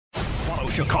Follow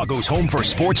Chicago's home for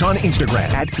sports on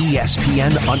Instagram at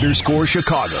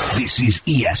ESPN_Chicago. This is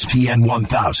ESPN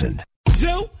 1000.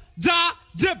 Do, da,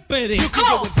 dippity. You can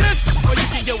get with this, or you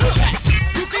can get with that.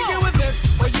 You can get with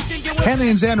this, or you can get with Hanley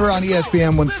and Xander on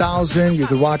ESPN 1000. You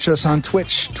can watch us on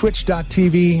Twitch,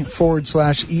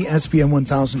 twitch.tv/ESPN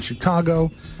 1000 Chicago.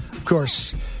 Of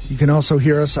course, you can also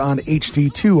hear us on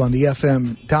HD2 on the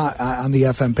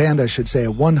FM band, I should say,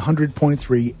 at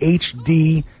 100.3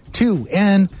 HD2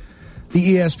 and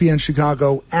the ESPN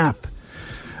Chicago app.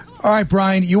 All right,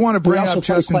 Brian, you want to bring up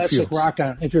Justin classic Fields? Rock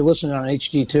if you're listening on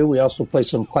HD2, we also play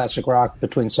some classic rock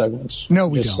between segments. No,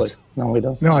 we don't. No, we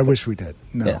don't. No, I wish we did.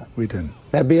 No, we didn't.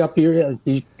 That'd be up here.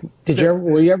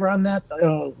 Were you ever on that?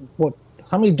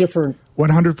 How many different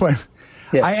 100 point?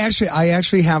 Yeah. I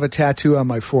actually have a tattoo on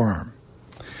my forearm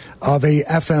of a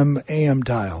FM AM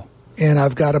dial, and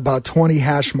I've got about 20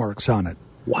 hash marks on it.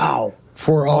 Wow!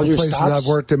 For all the places stops? I've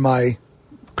worked in my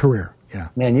career. Yeah,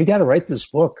 man, you got to write this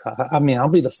book. I mean, I'll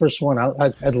be the first one.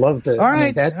 I'd love to. All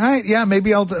right, all right. Yeah,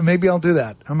 maybe I'll do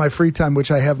that on my free time,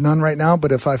 which I have none right now.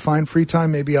 But if I find free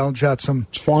time, maybe I'll jot some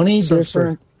 20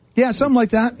 different. Yeah, something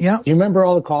like that. Yeah. Do you remember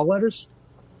all the call letters?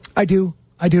 I do.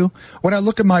 When I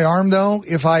look at my arm, though,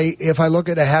 if I look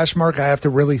at a hash mark, I have to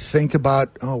really think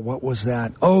about, what was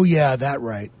that? Oh, yeah,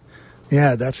 right.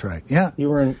 Yeah, that's right. Yeah. You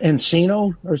were in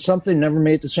Encino or something, never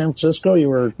made it to San Francisco?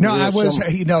 I was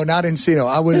not Encino.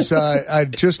 I was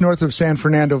just north of San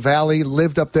Fernando Valley,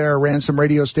 lived up there, ran some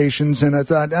radio stations, and I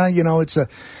thought, it's a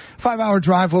 5-hour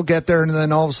drive, we'll get there. And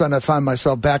then all of a sudden I find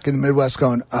myself back in the Midwest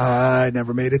going, I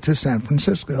never made it to San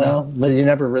Francisco. Well, but you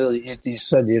never really, you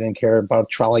said you didn't care about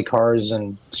trolley cars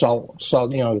and salt,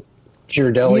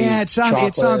 Ghirardelli. Yeah, it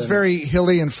sounds very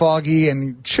hilly and foggy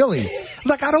and chilly.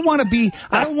 Like, I don't want to be in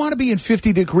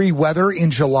 50-degree weather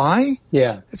in July.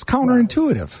 Yeah. It's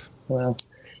counterintuitive.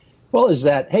 Well, is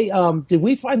that? Hey, did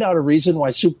we find out a reason why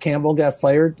Soup Campbell got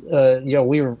fired?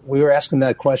 We were asking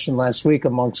that question last week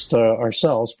amongst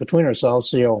between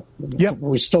ourselves. Yep.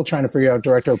 We're still trying to figure out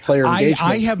director of player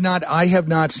engagement. I have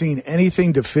not seen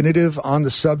anything definitive on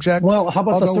the subject. Well, how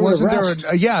about the third arrest?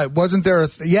 Wasn't there?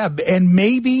 And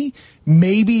maybe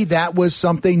that was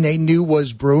something they knew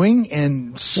was brewing,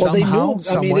 and somehow,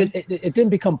 it didn't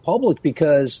become public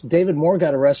because David Moore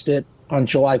got arrested on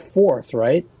July 4th,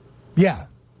 right? Yeah.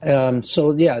 And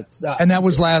that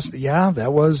was last. Yeah,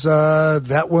 that was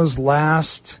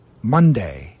last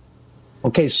Monday.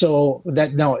 Okay, so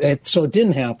it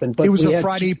didn't happen. But it was the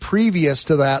Friday previous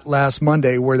to that last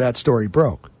Monday where that story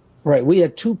broke. Right, we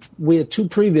had two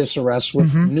previous arrests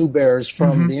with new bears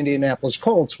from the Indianapolis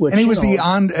Colts. Which, and he was he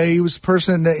was the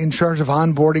person in charge of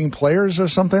onboarding players or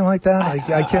something like that.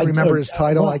 I can't remember his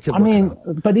title. But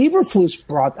Eberflus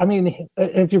brought.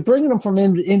 If you're bringing them from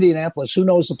Indianapolis, who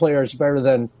knows the players better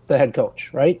than the head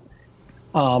coach, right?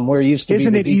 Where he used to.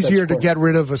 Isn't it easier to get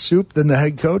rid of a Soup than the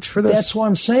head coach for this? That's what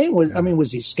I'm saying.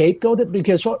 Was he scapegoated?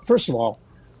 Because first of all,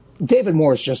 David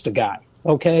Moore is just a guy.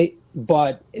 Okay.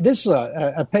 But this is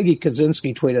a Peggy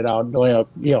Kaczynski tweeted out,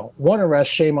 1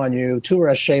 arrest, shame on you. 2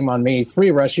 arrests, shame on me. 3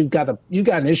 arrests, you've got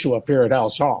an issue up here at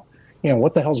House Hall.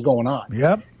 What the hell's going on?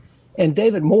 Yep. And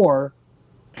David Moore,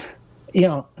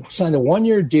 signed a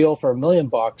 1-year deal for $1 million,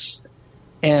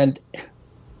 and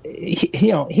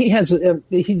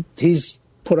he's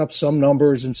put up some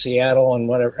numbers in Seattle and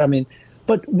whatever.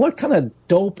 But what kind of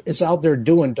dope is out there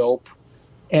doing dope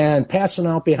and passing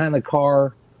out behind the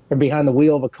car? Or behind the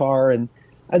wheel of a car. And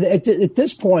at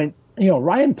this point,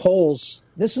 Ryan Poles,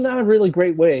 this is not a really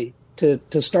great way to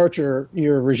start your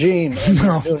regime and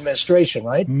your new administration,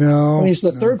 right? No. He's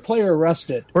the third player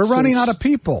arrested. We're running out of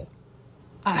people.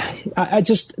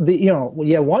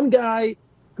 One guy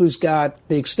who's got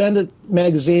the extended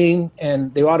magazine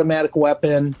and the automatic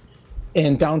weapon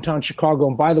in downtown Chicago.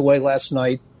 And by the way, last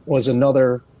night was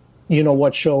another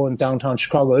show in downtown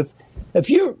Chicago.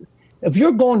 If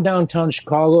you're going downtown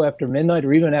Chicago after midnight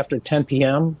or even after 10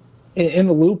 p.m. in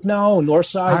the Loop now, North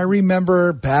Side. I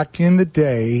remember back in the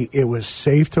day, it was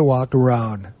safe to walk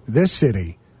around this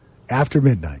city after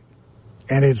midnight.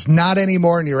 And it's not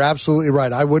anymore, and you're absolutely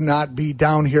right. I would not be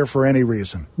down here for any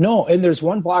reason. No, and there's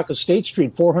one block of State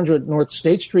Street, 400 North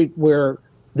State Street, where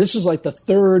this is like the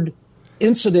third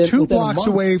incident. 2 blocks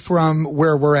away from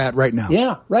where we're at right now.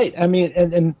 Yeah, right.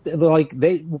 And like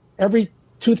every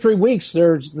 2-3 weeks,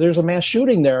 there's a mass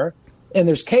shooting there, and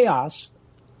there's chaos.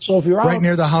 So if you're out right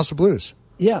near the House of Blues,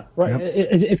 yeah, right.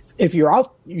 Yep. If you're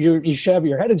out, you should have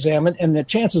your head examined, and the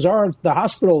chances are the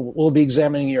hospital will be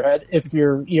examining your head if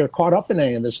you're caught up in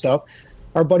any of this stuff.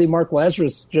 Our buddy Mark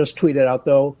Lazarus just tweeted out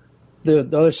though the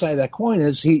other side of that coin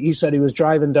is he said he was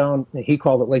driving down. He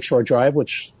called it Lakeshore Drive,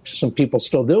 which some people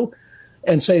still do.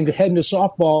 and saying heading to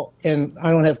softball. And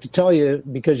I don't have to tell you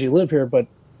because you live here, but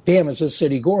damn, is this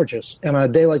city gorgeous. And on a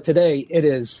day like today, it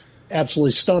is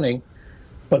absolutely stunning.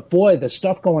 But boy, the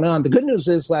stuff going on. The good news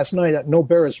is last night, no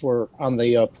bears were on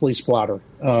the police blotter.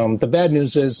 The bad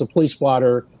news is the police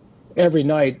blotter every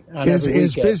night on every weekend.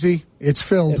 It's busy. It's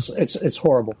filled. It's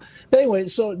horrible. But anyway,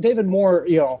 so David Moore,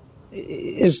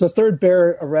 is the third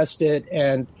bear arrested,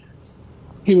 and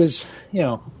he was,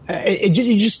 you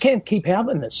just can't keip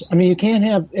having this. I mean, you can't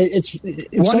have it's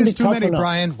one is too many,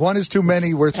 Brian. One is too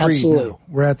many. We're three. Absolutely. Now.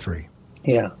 We're at 3.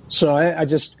 Yeah. So I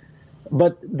just.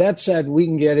 But that said, we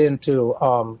can get into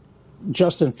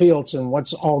Justin Fields and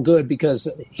what's all good because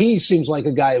he seems like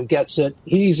a guy who gets it.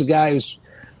 He's a guy who's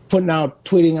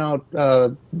tweeting out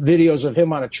videos of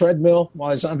him on a treadmill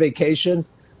while he's on vacation.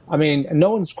 I mean,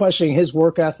 no one's questioning his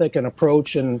work ethic and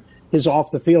approach and his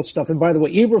off-the-field stuff. And by the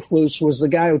way, Eberflus was the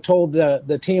guy who told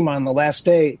the team on the last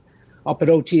day up at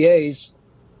OTAs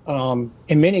in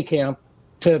minicamp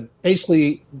to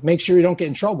basically make sure you don't get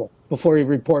in trouble before you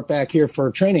report back here for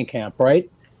training camp,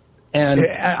 right? And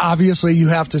obviously you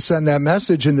have to send that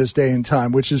message in this day and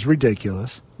time, which is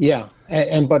ridiculous. Yeah,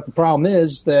 but the problem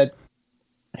is that,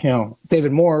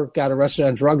 David Moore got arrested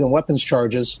on drug and weapons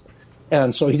charges,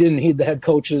 and so he didn't heed the head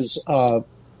coach's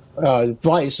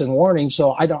advice and warning.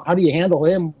 So how do you handle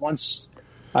him once,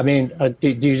 do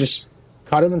you just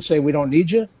cut him and say, we don't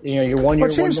need you? You're 1 year. Well,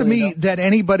 it seems to me that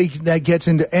anybody that gets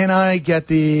into, and I get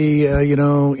the,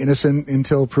 innocent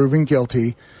until proven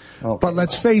guilty. Okay, but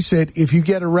let's face it, if you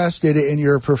get arrested and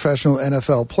you're a professional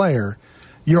NFL player,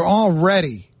 you're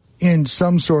already in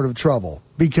some sort of trouble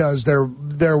because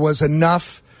there was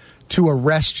enough to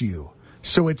arrest you.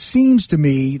 So it seems to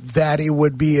me that it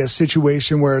would be a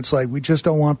situation where it's like, we just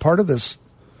don't want part of this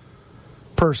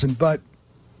person. But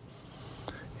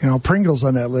Pringle's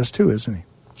on that list too, isn't he?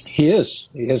 He is.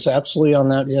 He is absolutely on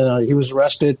that. He was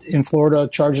arrested in Florida,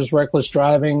 charges reckless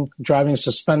driving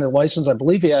suspended license. I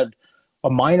believe he had a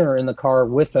minor in the car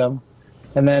with them.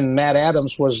 And then Matt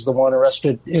Adams was the one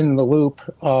arrested in the loop,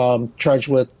 charged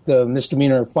with the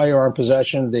misdemeanor firearm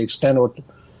possession, the extended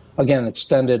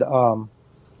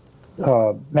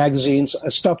magazines,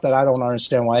 stuff that I don't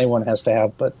understand why anyone has to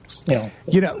have, but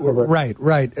right.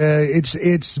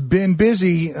 It's been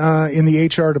busy in the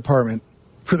HR department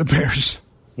for the Bears.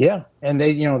 Yeah, and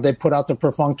they put out the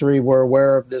perfunctory. We're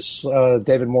aware of this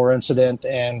David Moore incident,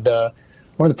 and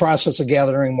we're in the process of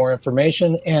gathering more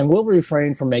information, and we'll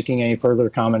refrain from making any further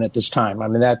comment at this time. I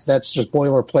mean that's just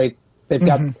boilerplate. They've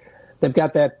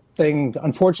got that thing.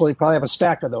 Unfortunately, probably have a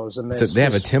stack of those, and they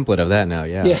have a template of that now.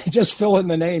 Yeah, just fill in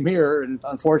the name here, and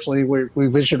unfortunately,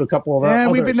 we've issued a couple of. Yeah,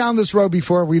 we've been down this road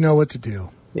before. We know what to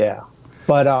do. Yeah,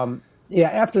 but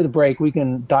after the break, we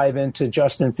can dive into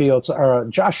Justin Fields or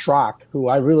Josh Schrock, who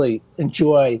I really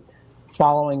enjoy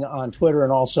following on Twitter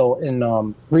and also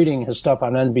in reading his stuff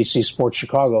on NBC Sports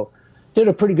Chicago. Did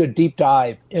a pretty good deep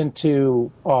dive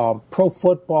into Pro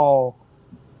Football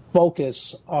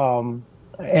Focus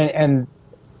and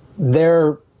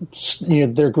their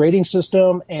grading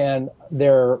system and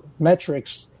their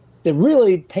metrics. They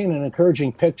really paint an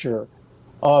encouraging picture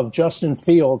of Justin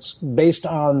Fields based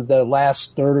on the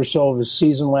last third or so of his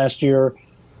season last year,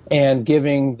 and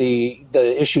giving the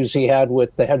issues he had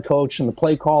with the head coach and the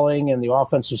play calling and the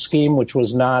offensive scheme, which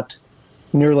was not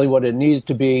nearly what it needed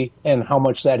to be, and how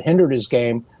much that hindered his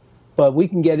game. But we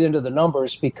can get into the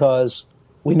numbers because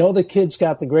we know the kid's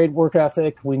got the great work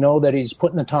ethic. We know that he's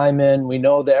putting the time in. We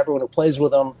know that everyone who plays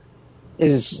with him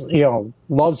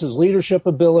loves his leadership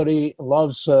ability,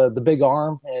 loves the big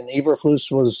arm. And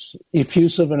Eberflus was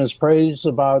effusive in his praise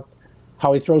about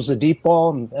how he throws the deep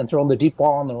ball and throwing the deep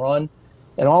ball on the run.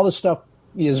 And all this stuff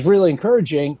is really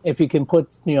encouraging if you can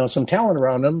put, some talent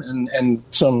around him and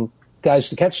some guys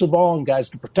to catch the ball and guys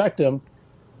to protect him.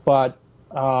 But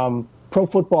Pro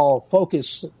Football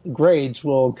Focus grades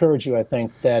will encourage you, I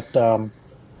think, that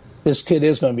this kid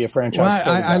is going to be a franchise.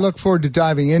 Well, I look forward to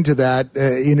diving into that.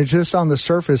 Just on the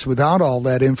surface, without all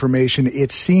that information,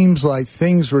 it seems like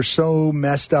things were so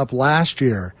messed up last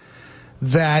year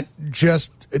that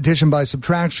just addition by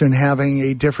subtraction, having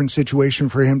a different situation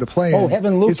for him to play in,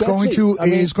 having Luke is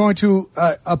going to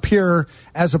appear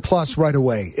as a plus right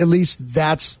away. At least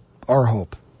that's our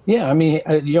hope. Yeah,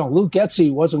 Luke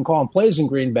Getsy wasn't calling plays in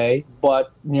Green Bay,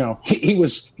 but he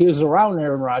was around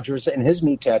Aaron Rodgers and his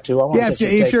new tattoo.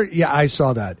 I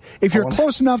saw that. If you're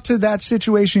close enough to that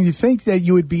situation, you think that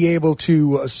you would be able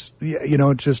to,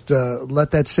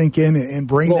 let that sink in and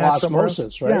bring that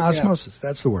osmosis, right? Yeah, osmosis.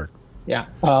 That's the word. Yeah.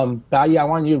 I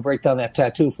wanted you to break down that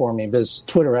tattoo for me because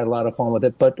Twitter had a lot of fun with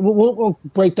it. But we'll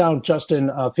break down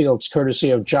Justin Fields, courtesy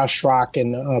of Josh Schrock,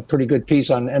 in a pretty good piece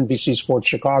on NBC Sports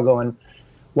Chicago. And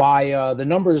why the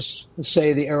numbers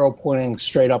say the arrow pointing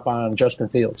straight up on Justin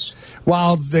Fields.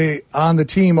 While on the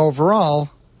team overall,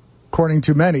 according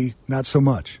to many, not so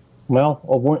much. Well,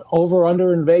 over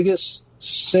under in Vegas,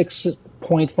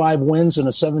 6.5 wins in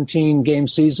a 17-game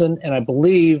season. And I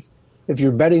believe if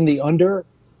you're betting the under,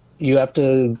 you have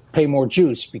to pay more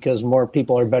juice because more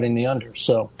people are betting the under.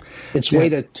 So it's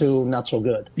weighted to not so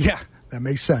good. Yeah, that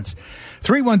makes sense.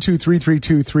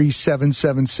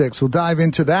 312-332-3776. We'll dive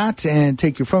into that and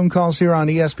take your phone calls here on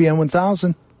ESPN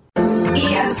 1000.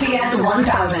 ESPN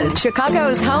 1000,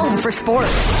 Chicago's home for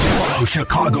sports. Follow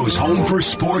Chicago's home for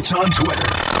sports on Twitter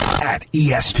at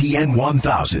ESPN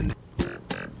 1000.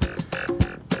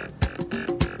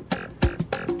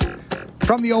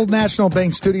 From the Old National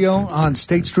Bank Studio on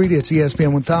State Street, it's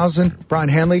ESPN 1000. Brian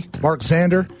Hanley, Mark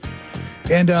Zander,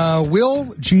 and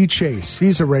Will G. Chase.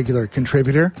 He's a regular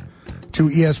contributor to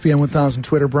ESPN 1000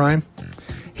 Twitter, Brian.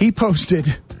 He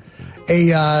posted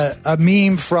a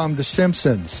meme from The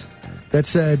Simpsons that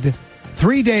said,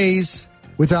 3 days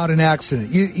without an accident.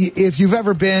 If you've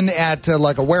ever been at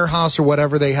like a warehouse or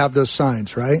whatever, they have those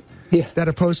signs, right? Yeah. That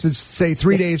are posted, say,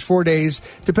 3 days, 4 days,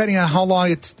 depending on how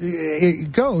long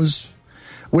it goes,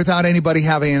 without anybody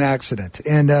having an accident.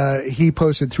 And he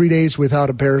posted 3 days without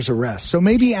a Bears arrest. So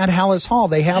maybe at Hallis Hall,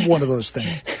 they have one of those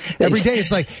things. Every day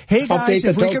it's like, hey, guys,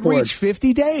 if we could reach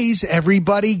 50 days,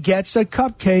 everybody gets a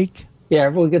cupcake. Yeah,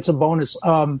 everyone gets a bonus.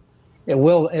 It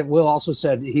will also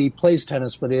said he plays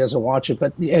tennis, but he doesn't watch it.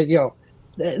 But, you know,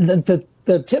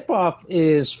 the tip-off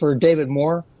is for David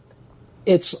Moore.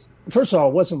 It's, first of all,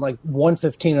 it wasn't like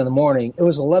 1:15 in the morning. It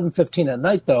was 11:15 at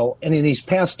night, though, and then he's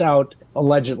passed out,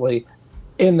 allegedly,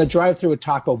 in the drive-thru at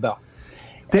Taco Bell.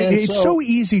 It's so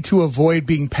easy to avoid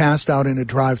being passed out in a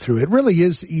drive-thru. It really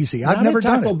is easy. I've never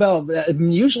done it. Taco Bell.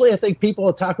 Usually, I think people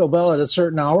at Taco Bell at a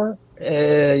certain hour,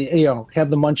 have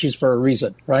the munchies for a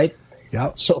reason, right?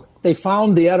 Yeah. So they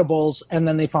found the edibles, and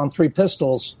then they found 3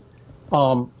 pistols.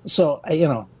 In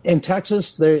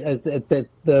Texas, they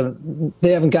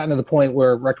haven't gotten to the point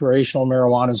where recreational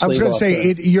marijuana is legal. I was going to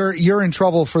say you're in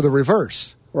trouble for the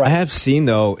reverse. Right. I have seen,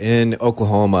 though, in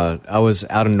Oklahoma, I was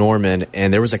out in Norman,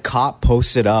 and there was a cop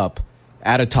posted up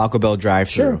at a Taco Bell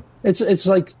drive-thru. Sure. It's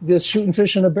like the shooting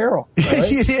fish in a barrel.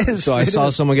 Right? It is. So I saw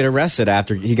someone get arrested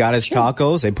after he got his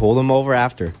tacos. They pulled him over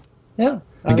after. Yeah.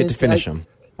 And get to finish him.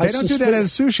 They don't do that at a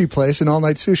sushi place, an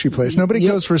all-night sushi place. Nobody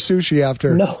goes for sushi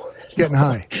after getting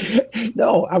high.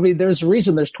 No, I mean, there's a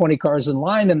reason there's 20 cars in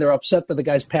line, and they're upset that the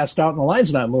guy's passed out and the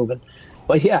line's not moving.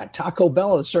 But, yeah, Taco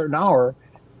Bell at a certain hour,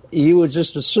 you would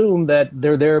just assume that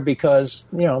they're there because,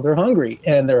 they're hungry,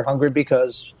 and they're hungry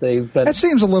because they've been... That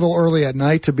seems a little early at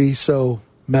night to be so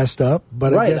messed up,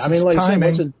 but right. I guess it's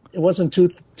timing. It wasn't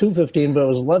 2:15, but it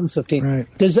was 11:15. Right.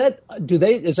 Is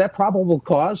that probable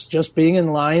cause, just being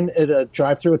in line at a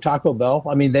drive-thru at Taco Bell?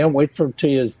 I mean, they don't wait for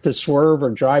you to swerve or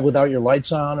drive without your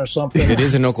lights on or something. It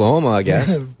is in Oklahoma, I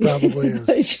guess. It probably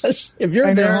is. If you're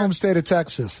in there, your home state of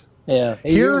Texas. Yeah.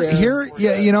 Here,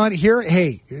 you know what? Here,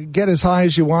 hey, get as high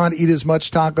as you want, eat as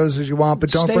much tacos as you want,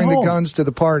 but don't bring the guns to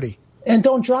the party. And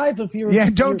don't drive if you're... Yeah,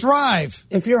 don't drive.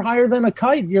 If you're higher than a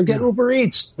kite, you'll get Uber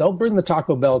Eats. They'll bring the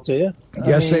Taco Bell to you.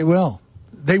 Yes, they will.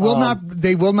 They will not.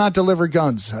 They will not deliver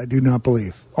guns. I do not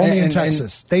believe. Only in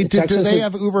Texas. Do they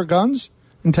have Uber guns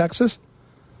in Texas?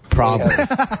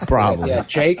 Probably. Yeah,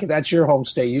 Jake, that's your home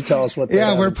state. You tell us what.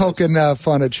 Yeah, we're poking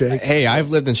fun at Jake. Hey,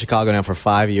 I've lived in Chicago now for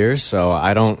 5 years, so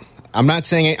I don't. I'm not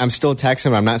saying I'm still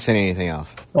Texan, but I'm not saying anything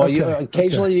else. Well,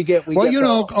 occasionally you get.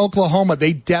 Oklahoma,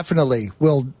 they definitely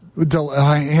will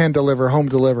home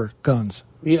deliver guns.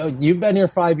 You've been here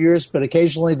 5 years, but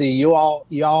occasionally the all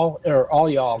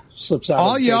y'all slips out.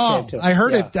 All y'all. I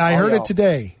heard it. I heard it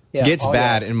today. Yeah, gets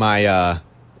bad in my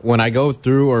when I go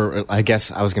through, or I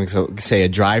guess I was going to say a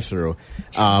drive-through,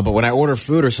 but when I order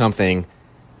food or something,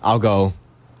 I'll go, all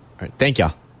right, thank you.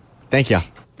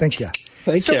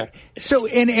 So,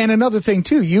 and another thing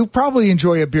too, you probably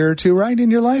enjoy a beer or two, right, in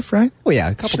your life, right? Well, yeah,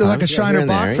 a couple times. Like a Shiner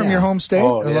Bock from your home state.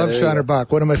 Oh, I love Shiner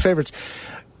Bock, one of my favorites.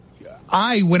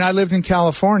 When I lived in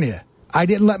California, I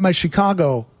didn't let my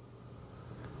Chicago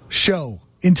show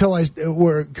until I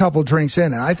were a couple drinks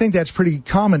in, and I think that's pretty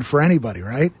common for anybody,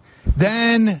 right?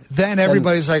 Then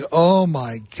everybody's like, "Oh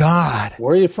my God,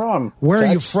 where are you from? Where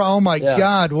are you from? Oh my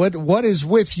God, what is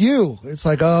with you?" It's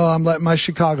like, "Oh, I'm letting my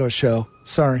Chicago show.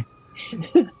 Sorry,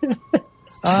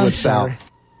 I'm sorry."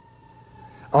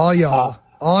 All y'all.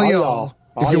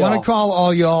 If you want to call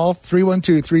all y'all,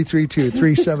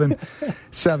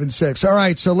 312-332-3776. All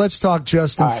right, so let's talk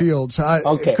Justin Fields.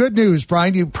 Okay. Good news,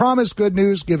 Brian. You promised good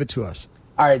news. Give it to us.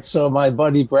 All right, so my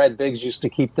buddy Brad Biggs used to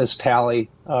keep this tally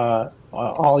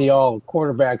all y'all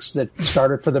quarterbacks that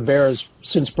started for the Bears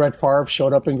since Brett Favre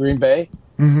showed up in Green Bay.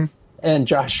 Mm-hmm. And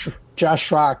Josh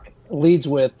Schrock leads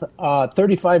with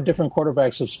 35 different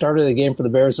quarterbacks have started the game for the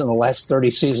Bears in the last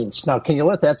 30 seasons. Now, can you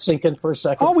let that sink in for a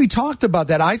second? Oh, we talked about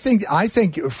that. I think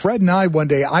Fred and I one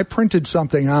day, I printed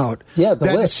something out. Yeah,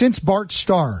 the list. Since Bart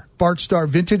Starr,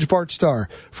 vintage Bart Starr,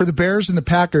 for the Bears and the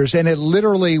Packers, and it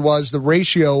literally was the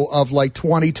ratio of like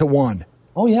 20-1.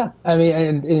 Oh, yeah. I mean,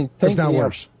 and think, if not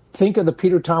worse. Think of the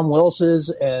Peter Tom Wilses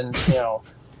and,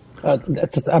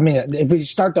 I mean, if we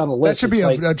start down the list.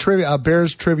 That should be a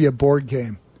Bears trivia board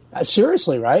game.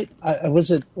 Seriously, right?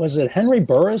 Was it Henry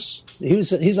Burris?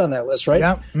 He's on that list, right?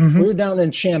 Yeah. Mm-hmm. We were down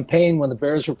in Champaign when the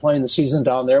Bears were playing the season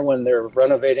down there when they're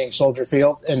renovating Soldier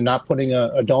Field and not putting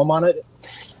a dome on it.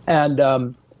 And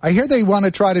I hear they want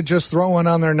to try to just throw one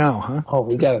on there now, huh? Oh,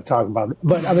 we got to talk about it.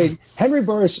 But I mean, Henry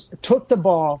Burris took the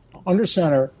ball under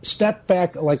center, stepped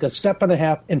back like a step and a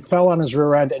half, and fell on his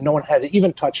rear end, and no one had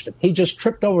even touched him. He just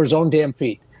tripped over his own damn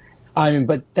feet. I mean,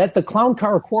 but that the clown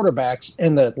car quarterbacks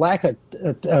and the lack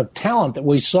of talent that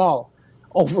we saw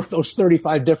over those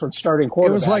 35 different starting quarterbacks.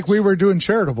 It was like we were doing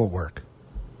charitable work.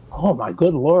 Oh, my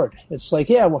good Lord. It's like,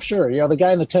 yeah, well, sure. The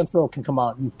guy in the 10th row can come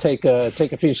out and take a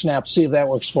few snaps, see if that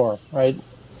works for him, right?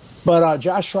 But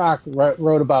Josh Schrock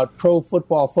wrote about Pro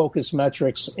Football Focus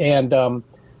metrics and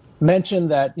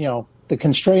mentioned that, the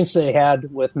constraints they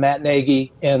had with Matt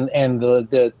Nagy and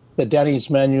the Denny's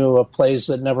menu of plays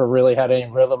that never really had any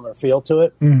rhythm or feel to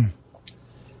it. Mm.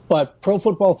 But Pro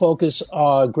Football Focus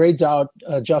grades out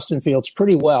Justin Fields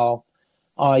pretty well.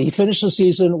 He finished the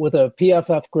season with a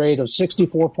PFF grade of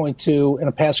 64.2 and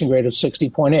a passing grade of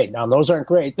 60.8. Now, those aren't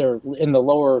great. They're in the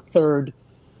lower third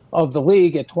of the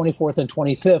league at 24th and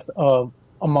 25th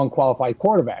among qualified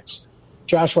quarterbacks.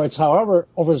 Josh writes, however,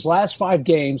 over his last 5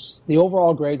 games, the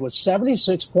overall grade was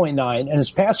 76.9 and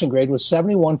his passing grade was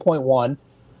 71.1.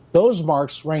 Those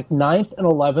marks ranked 9th and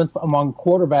 11th among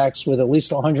quarterbacks with at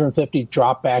least 150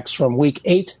 dropbacks from week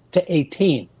 8 to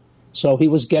 18. So he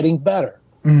was getting better.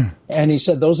 Mm. And he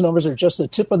said those numbers are just the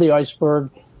tip of the iceberg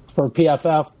for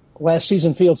PFF. Last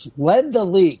season, Fields led the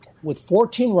league with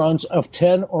 14 runs of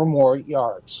 10 or more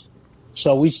yards.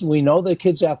 So we know the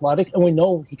kid's athletic, and we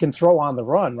know he can throw on the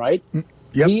run, right?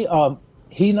 Yep.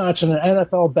 He notched an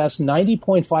NFL best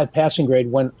 90.5 passing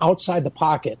grade when outside the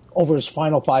pocket over his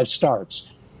final 5 starts.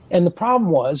 And the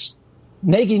problem was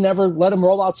Nagy never let him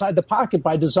roll outside the pocket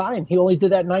by design. He only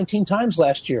did that 19 times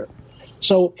last year.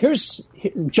 So here's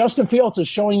Justin Fields is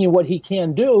showing you what he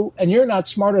can do, and you're not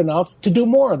smart enough to do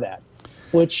more of that,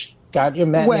 which got your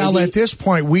Matt Well, Nagy. at this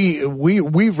point,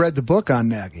 we've read the book on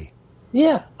Nagy.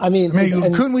 Yeah, I mean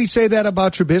couldn't we say that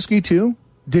about Trubisky too?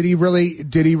 Did he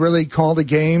really call the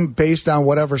game based on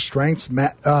whatever strengths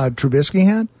Trubisky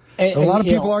had? A lot of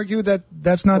people argue that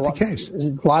that's not the case.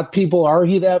 A lot of people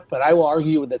argue that, but I will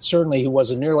argue that certainly he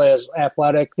wasn't nearly as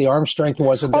athletic. The arm strength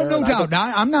wasn't there. Oh, no doubt.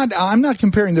 I'm not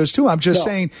comparing those two. I'm just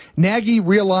saying Nagy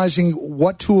realizing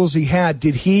what tools he had.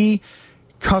 Did he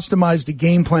customize the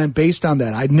game plan based on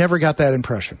that? I never got that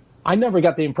impression. I never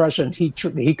got the impression he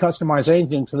customized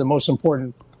anything to the most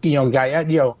important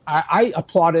guy. I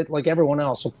applauded, like everyone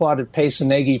else, applauded Pace and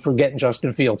Nagy for getting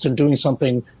Justin Fields and doing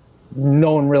something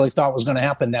no one really thought was going to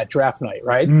happen that draft night,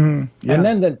 right? Yeah. And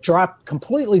then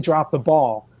completely drop the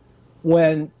ball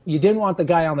when you didn't want the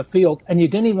guy on the field and you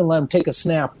didn't even let him take a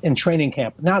snap in training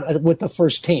camp, not with the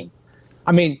first team.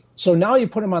 I mean, so now you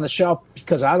put him on the shelf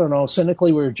because, I don't know,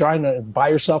 cynically we were trying to buy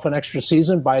yourself an extra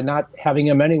season by not having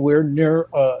him anywhere near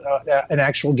an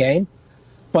actual game.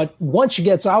 But once he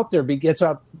gets out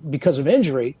because of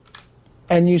injury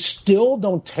and you still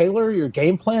don't tailor your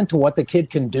game plan to what the kid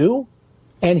can do,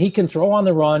 and he can throw on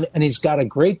the run, and he's got a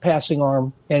great passing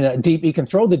arm and he can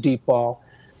throw the deep ball.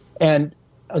 And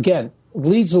again,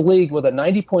 leads the league with a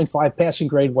 90.5 passing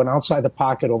grade when outside the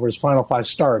pocket over his final 5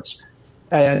 starts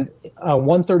and a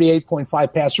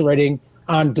 138.5 passer rating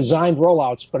on designed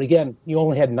rollouts. But again, you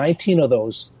only had 19 of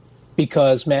those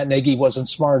because Matt Nagy wasn't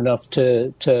smart enough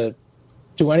to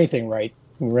do anything right,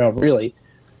 really.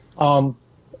 But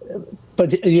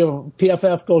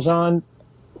PFF goes on.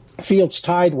 Fields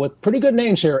tied with pretty good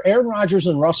names here, Aaron Rodgers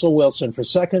and Russell Wilson for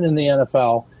second in the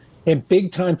NFL in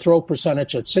big-time throw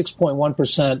percentage at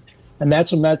 6.1%, and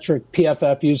that's a metric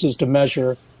PFF uses to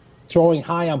measure throwing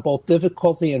high on both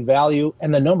difficulty and value,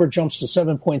 and the number jumps to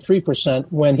 7.3%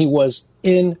 when he was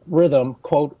in rhythm,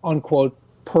 quote-unquote,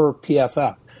 per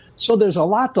PFF. So there's a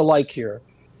lot to like here,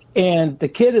 and the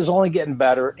kid is only getting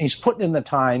better, and he's putting in the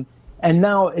time, and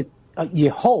now you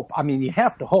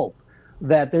have to hope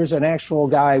that there's an actual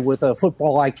guy with a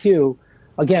football IQ,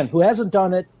 again, who hasn't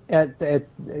done it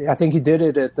I think he did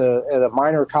it at a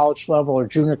minor college level or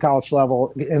junior college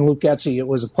level. And Luke Getsy, it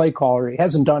was a play caller. He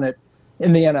hasn't done it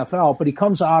in the NFL, but he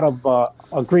comes out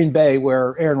of Green Bay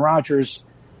where Aaron Rodgers,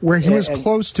 where he was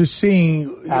close to seeing,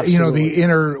 the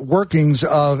inner workings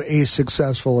of a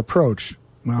successful approach.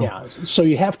 Well, yeah, so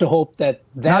you have to hope that's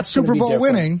not Super Bowl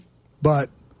winning, but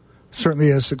certainly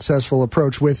a successful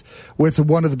approach with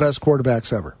one of the best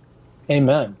quarterbacks ever.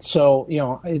 Amen. So,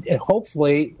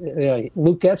 hopefully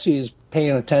Luke Getsy is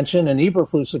paying attention and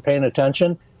Eberflus is paying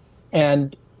attention.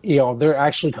 And, they're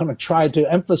actually going to try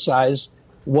to emphasize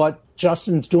what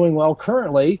Justin's doing well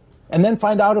currently and then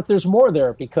find out if there's more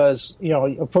there because,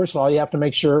 first of all, you have to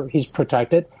make sure he's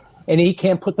protected and he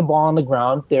can't put the ball on the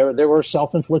ground. There were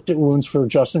self-inflicted wounds for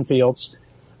Justin Fields.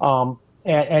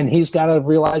 And he's got to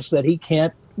realize that he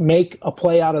can't make a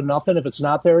play out of nothing. If it's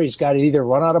not there, he's got to either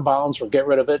run out of bounds or get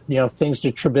rid of it. Things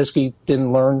that Trubisky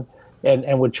didn't learn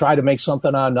and would try to make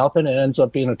something out of nothing and ends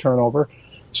up being a turnover.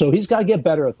 So he's got to get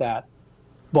better at that.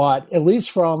 But at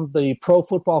least from the Pro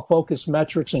Football Focus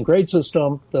metrics and grade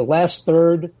system, the last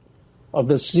third of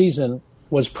the season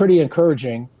was pretty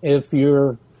encouraging if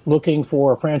you're looking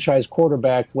for a franchise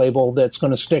quarterback label that's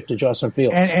going to stick to Justin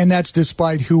Fields. And that's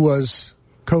despite who was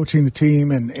coaching the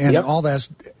team and Yep. all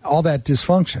that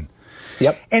dysfunction.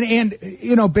 Yep.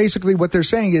 And basically what they're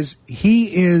saying is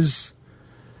he is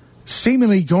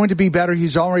seemingly going to be better.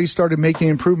 He's already started making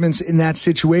improvements in that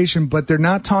situation, but they're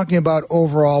not talking about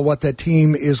overall what that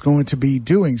team is going to be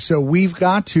doing. So we've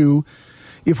got to,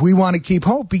 if we want to keep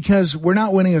hope, because we're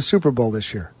not winning a Super Bowl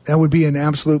this year. That would be an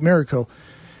absolute miracle.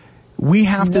 We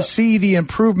have to see the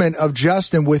improvement of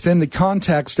Justin within the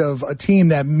context of a team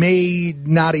that may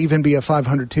not even be a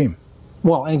 500 team.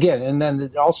 Well, again, and then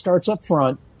it all starts up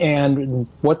front. And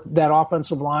what that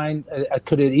offensive line,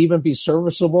 could it even be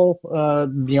serviceable?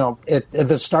 At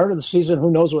the start of the season,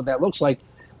 who knows what that looks like.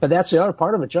 But that's the other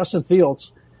part of it. Justin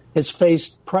Fields has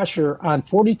faced pressure on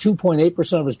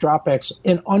 42.8% of his dropbacks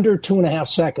in under 2.5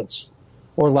 seconds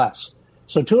or less.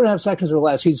 So 2.5 seconds or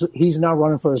less, he's now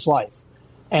running for his life.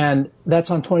 And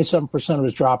that's on 27% of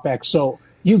his dropbacks. So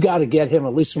you got to get him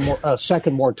at least a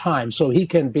second more time so he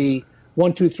can be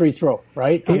 1, 2, 3 throw,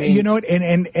 right? I mean,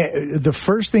 and the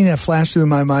first thing that flashed through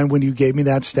my mind when you gave me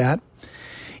that stat,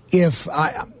 if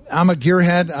I'm a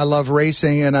gearhead, I love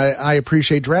racing, and I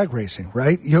appreciate drag racing,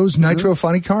 right? Those Nitro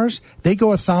Funny cars, they go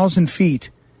 1,000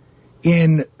 feet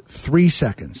in 3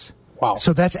 seconds. Wow.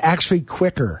 So that's actually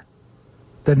quicker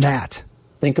than that.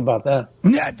 Think about that.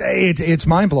 It's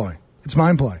mind-blowing. It's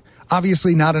mind-blowing.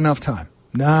 Obviously not enough time.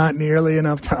 Not nearly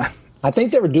enough time. I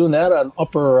think they were doing that on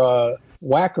Upper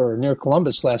Wacker near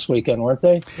Columbus last weekend, weren't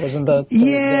they? Wasn't that?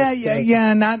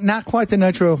 Yeah. Not quite the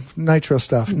nitro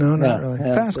stuff. No, not really.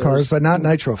 Fast cars, but not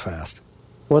nitro fast.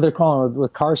 What they're calling it,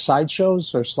 with car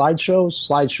sideshows or slideshows?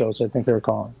 Slideshows, I think they were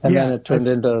calling. And then it turned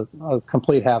into a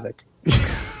complete havoc.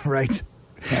 Right.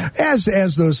 Yeah.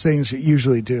 As those things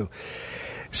usually do.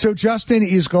 So Justin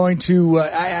is going to,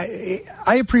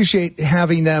 I appreciate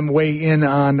having them weigh in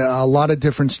on a lot of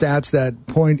different stats that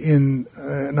point in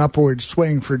an upward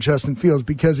swing for Justin Fields,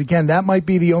 because, again, that might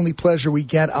be the only pleasure we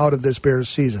get out of this Bears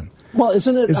season. Well,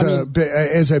 isn't it?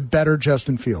 Is a better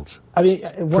Justin Fields. I mean,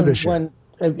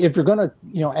 if you're going to,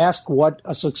 ask what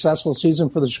a successful season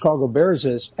for the Chicago Bears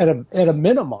is, at a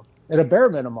minimum, at a bare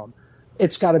minimum,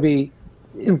 it's got to be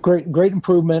great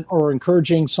improvement or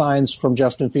encouraging signs from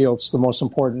Justin Fields, the most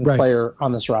important player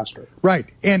on this roster. Right.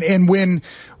 And when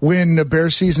the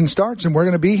Bears season starts and we're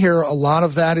going to be here, a lot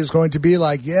of that is going to be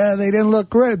like, yeah, they didn't look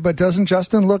great, but doesn't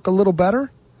Justin look a little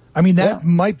better? I mean, that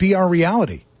might be our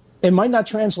reality. It might not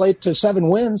translate to 7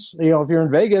 wins. If you're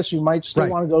in Vegas, you might still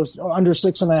want to go under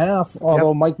 6.5,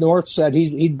 although Mike North said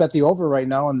he'd bet the over right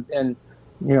now, and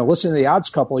listen to the odds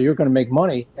couple, you're going to make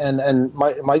money. And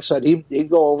Mike said he'd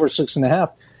go over 6.5.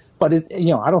 But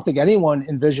I don't think anyone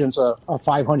envisions a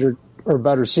 500 or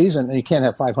better season, and you can't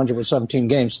have 500 with 17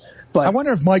 games. But I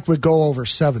wonder if Mike would go over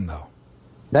 7, though.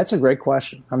 That's a great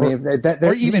question. I mean,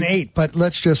 or even 8, but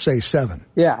let's just say 7.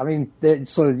 Yeah, I mean,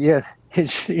 you're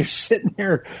sitting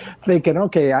here thinking,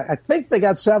 okay, I think they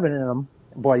got 7 in them.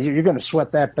 Boy, you're going to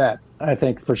sweat that bet, I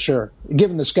think, for sure,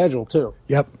 given the schedule, too.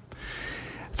 Yep.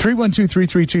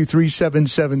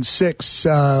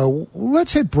 312-332-3776.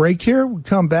 Let's hit break here. We'll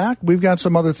come back. We've got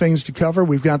some other things to cover.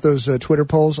 We've got those Twitter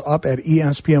polls up at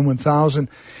ESPN 1000.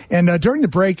 And during the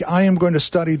break, I am going to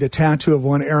study the tattoo of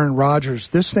one Aaron Rodgers.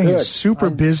 This thing is super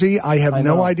busy. I have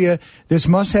no idea. This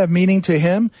must have meaning to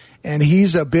him, and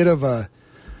he's a bit of a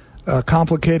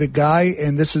complicated guy,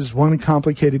 and this is one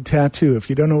complicated tattoo. If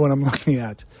you don't know what I'm looking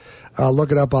at, look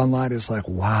it up online. It's like,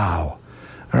 wow.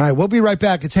 All right, we'll be right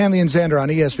back. It's Hanley and Xander on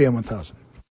ESPN 1000.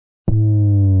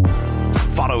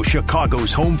 Follow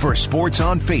Chicago's Home for Sports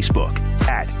on Facebook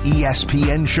at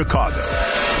ESPN Chicago.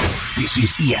 This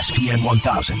is ESPN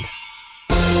 1000.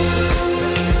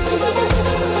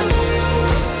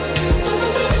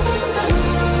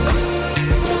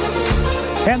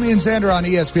 Hanley and Xander on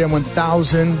ESPN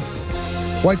 1000.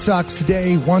 White Sox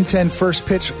today, 1:10 first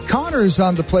pitch. Connor's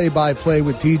on the play-by-play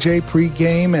with DJ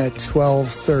pregame at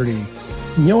 12:30.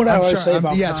 You know what I always say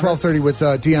about Yeah, Connor? 12:30 with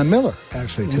Deion Miller,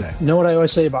 actually, today. You know what I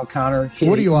always say about Connor?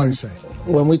 What do you always say?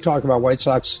 When we talk about White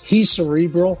Sox, he's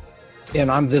cerebral, and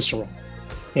I'm visceral.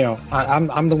 You know,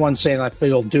 I'm the one saying I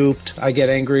feel duped, I get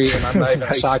angry, and I'm not even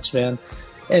Right. a Sox fan.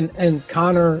 And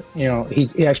Connor, you know,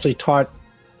 he actually taught,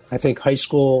 I think, high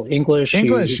school English.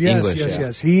 English,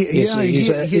 yes.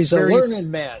 He's a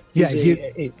learned man.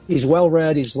 He's well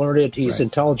read. He's learned. He's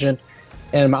intelligent,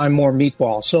 and I'm more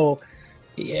meatball. So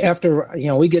after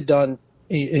we get done,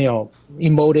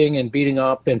 emoting and beating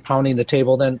up and pounding the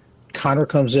table, then Connor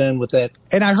comes in with that.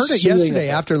 And I heard it yesterday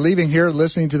after leaving here,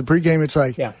 listening to the pregame. It's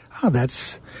like,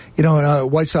 that's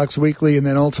White Sox Weekly, and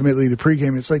then ultimately the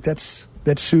pregame. It's like that's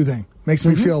soothing. Makes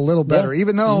me feel a little better,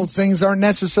 even though things aren't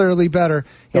necessarily better.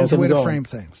 He has a way to frame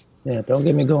things. Yeah, don't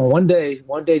get me going.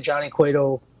 One day, Johnny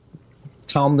Cueto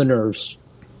calmed the nerves.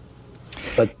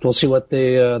 But we'll see what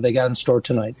they got in store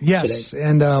tonight. Yes, today.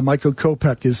 And Michael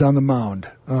Kopech is on the mound.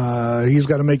 He's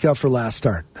got to make up for last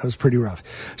start. That was pretty rough.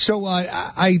 So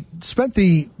I spent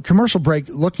the commercial break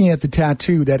looking at the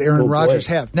tattoo that Aaron Rodgers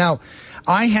have. Now,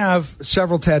 I have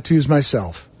several tattoos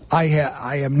myself.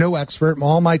 I am no expert.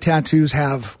 All my tattoos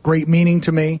have great meaning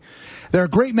to me. There are a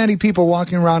great many people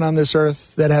walking around on this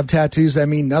earth that have tattoos that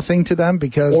mean nothing to them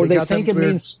because they got think them it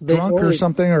means drunk or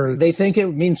something, or they think it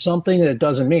means something that it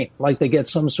doesn't mean. Like they get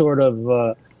some sort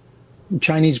of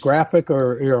Chinese graphic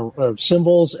or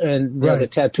symbols, and the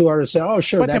tattoo artist say, "Oh,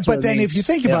 sure." But then, if you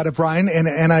think about it, Brian,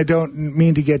 and I don't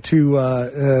mean to get too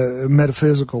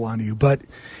metaphysical on you, but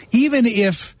even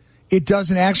if it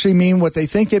doesn't actually mean what they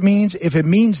think it means, if it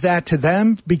means that to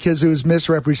them because it was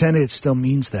misrepresented, it still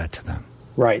means that to them.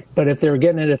 Right. But if they're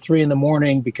getting it at 3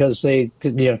 a.m. because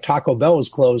Taco Bell is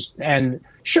closed, and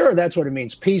sure, that's what it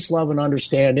means. Peace, love, and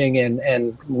understanding,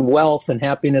 and wealth and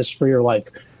happiness for your life.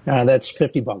 That's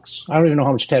 $50. I don't even know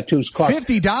how much tattoos cost.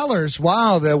 $50?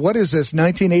 Wow. What is this,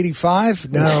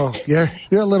 1985? No, you're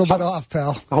a little bit off,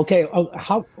 pal. Okay.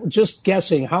 Just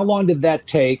guessing, how long did that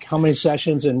take? How many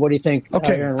sessions? And what do you think?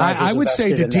 Okay. I would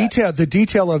say the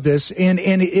detail of this,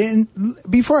 and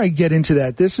before I get into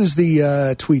that, this is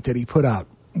the tweet that he put out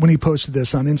when he posted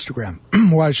this on Instagram.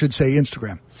 Well, I should say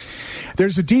Instagram.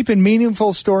 There's a deep and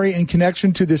meaningful story and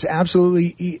connection to this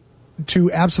absolutely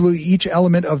each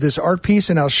element of this art piece,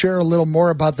 and I'll share a little more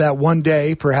about that one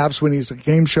day, perhaps when he's a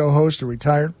game show host or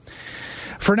retired.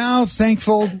 For now,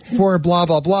 thankful for blah,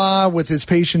 blah, blah with his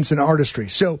patience and artistry.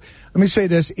 So let me say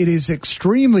this. It is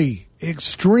extremely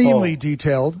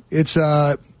detailed. It's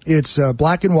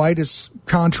black and white. It's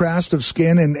contrast of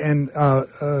skin and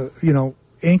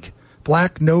ink,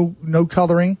 black, no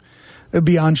coloring,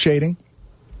 beyond shading.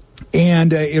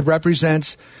 And it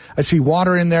represents, I see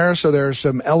water in there, so there are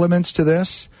some elements to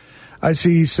this. I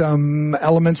see some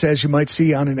elements, as you might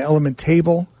see on an element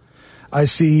table. I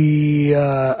see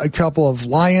a couple of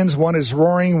lions. One is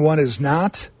roaring, one is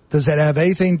not. Does that have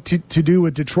anything to do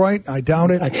with Detroit? I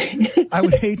doubt it. I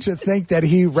would hate to think that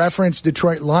he referenced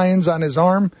Detroit Lions on his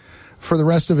arm for the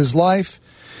rest of his life.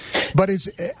 But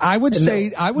I would say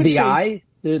the eye,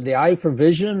 the eye for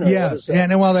vision. Yeah,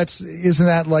 and well, isn't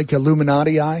that like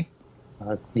Illuminati eye?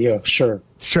 Yeah, sure,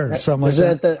 something like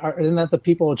that. Isn't that the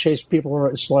people who chase people who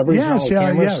are celebrities? Yes.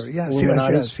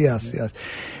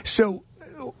 So,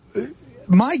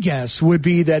 my guess would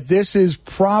be that this is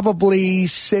probably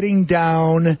sitting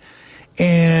down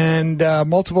and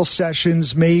multiple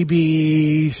sessions,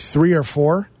 maybe 3 or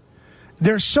 4.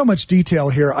 There's so much detail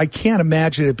here. I can't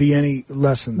imagine it be any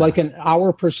less than that. Like an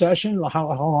hour per session?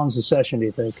 How long is a session, do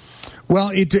you think?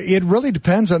 Well, it really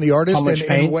depends on the artist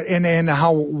and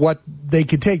what they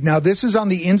could take. Now, this is on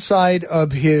the inside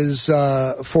of his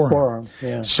forearm.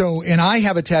 Yeah. So, and I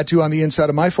have a tattoo on the inside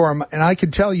of my forearm, and I can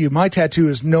tell you my tattoo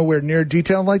is nowhere near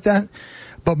detailed like that.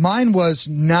 But mine was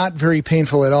not very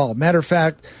painful at all. Matter of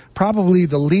fact, probably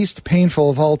the least painful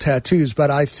of all tattoos.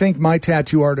 But I think my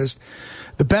tattoo artist,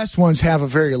 the best ones, have a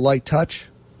very light touch.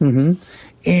 Mm-hmm.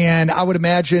 And I would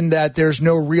imagine that there's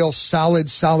no real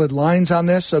solid lines on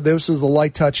this. So this is the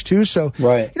light touch too. So,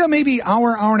 right. Maybe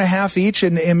hour and a half each,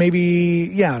 and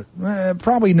maybe,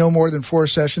 probably no more than 4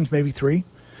 sessions, maybe 3.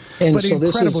 But so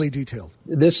incredibly detailed.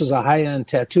 This is a high-end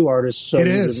tattoo artist, so it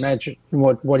you is. can imagine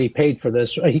what he paid for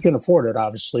this. He can afford it,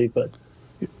 obviously, but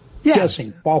Yeah.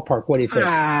 Guessing ballpark. What do you think?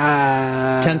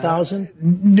 10,000?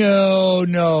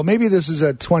 No. Maybe this is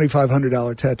a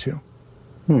 $2,500 tattoo.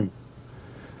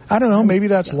 I don't know. Maybe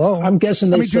that's low. I'm guessing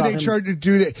they saw do they him- charge?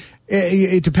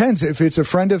 It depends if it's a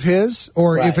friend of his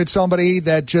or Right. if it's somebody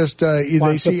that just they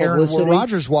Wants the see Aaron publicity.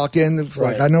 Rodgers walk in. It's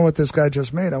like, Right. I know what this guy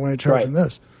just made. I want to charge Right. him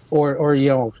this. Or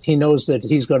he knows that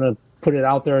he's going to put it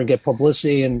out there and get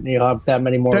publicity, and have that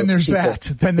many more. Then there's people.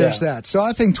 that. Then there's Yeah. that. So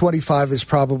I think 25 is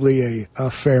probably a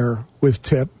fair with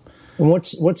tip. And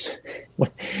what's the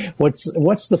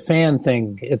fan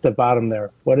thing at the bottom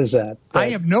there? What is that? I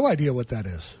have no idea what that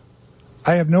is.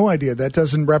 I have no idea. That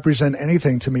doesn't represent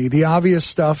anything to me. The obvious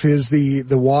stuff is the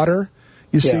water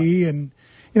you see, and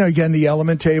again the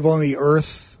element table and the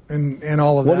earth and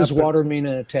all of What that. does But- water mean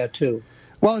in a tattoo?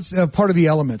 Well, it's part of the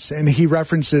elements, and he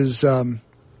references.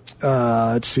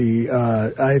 Let's see.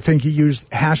 I think he used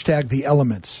hashtag the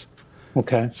elements,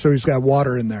 Okay. so he's got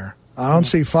water in there. I don't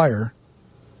see fire.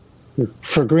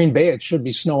 For Green Bay, it should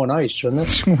be snow and ice, shouldn't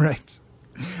it? Right.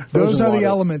 Those Frozen are the water.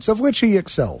 elements of which he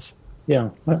excels. Yeah,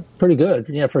 pretty good.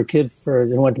 Yeah, for a kid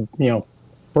who went to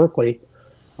Berkeley,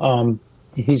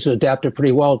 he's adapted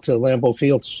pretty well to Lambeau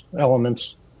Field's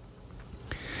elements.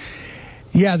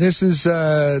 Yeah, this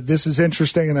is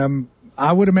interesting, and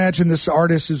I would imagine this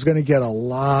artist is going to get a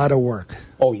lot of work.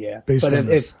 Oh yeah, Based but on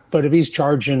this. if he's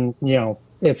charging,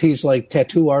 if he's like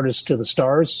tattoo artist to the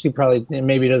stars, he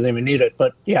maybe doesn't even need it.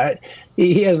 But yeah,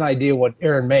 he has an idea what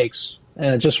Aaron makes,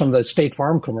 and just from the State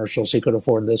Farm commercials, he could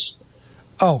afford this.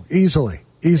 Oh, easily.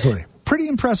 Pretty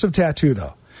impressive tattoo,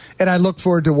 though. And I look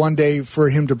forward to one day for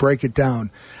him to break it down.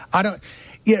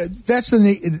 That's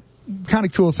the kind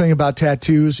of cool thing about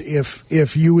tattoos.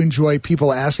 If you enjoy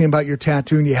people asking about your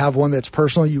tattoo and you have one that's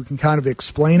personal, you can kind of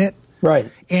explain it.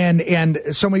 Right. And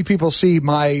so many people see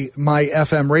my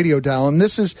FM radio dial, and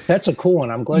this is That's a cool one.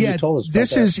 I'm glad you told us about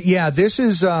this that. this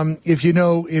is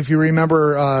if you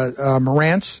remember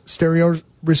Marantz stereo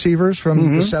receivers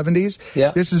from the 70s.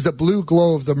 Yeah. This is the blue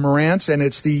glow of the Marantz, and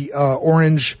it's the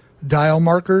orange dial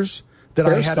markers that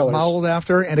I There's had colors. it modeled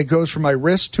after, and it goes from my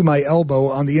wrist to my elbow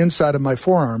on the inside of my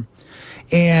forearm.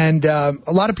 And a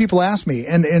lot of people ask me,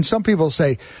 and some people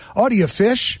say, "Oh, do you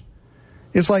fish?"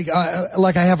 It's like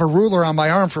I have a ruler on my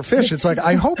arm for fish. It's like,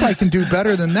 I hope I can do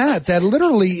better than that. That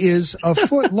literally is a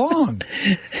foot long.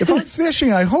 If I'm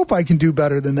fishing, I hope I can do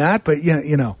better than that. But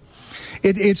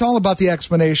it's all about the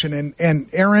explanation. And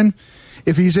Aaron,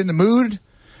 if he's in the mood,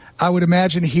 I would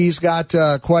imagine he's got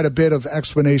quite a bit of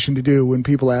explanation to do when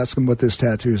people ask him what this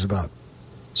tattoo is about.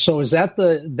 So is that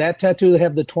that tattoo that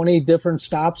have the 20 different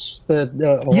stops? This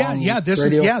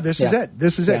is it.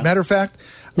 This is it. Matter of fact,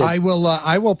 I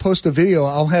will post a video.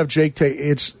 I'll have Jake take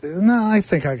I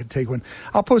think I could take one.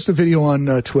 I'll post a video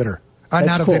on Twitter.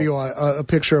 Not a cool. video, a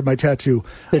picture of my tattoo.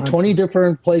 The 20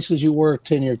 different places you worked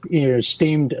in your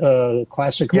esteemed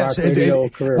classic rock radio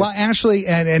career. Well, actually,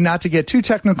 and not to get too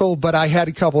technical, but I had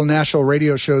a couple of national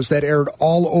radio shows that aired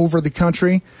all over the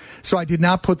country. So I did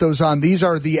not put those on. These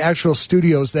are the actual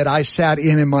studios that I sat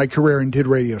in my career and did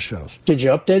radio shows. Did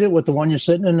you update it with the one you're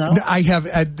sitting in now? I have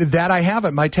I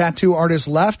haven't. My tattoo artist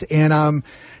left, and I'm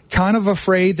kind of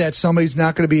afraid that somebody's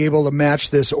not going to be able to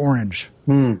match this orange.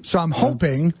 So I'm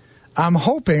hoping. I've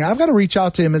got to reach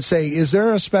out to him and say, is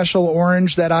there a special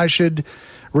orange that I should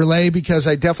relay? Because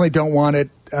I definitely don't want it.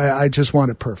 I just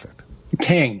want it perfect.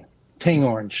 Tang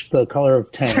orange, the color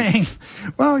of Tang. Tang.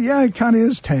 Well, yeah, it kind of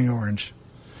is Tang orange.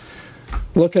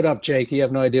 Look it up, Jake. You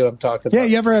have no idea what I'm talking about. Yeah,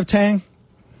 you ever have Tang?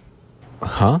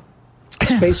 Huh?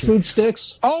 Space food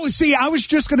sticks? Oh, see, I was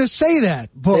just going to say that.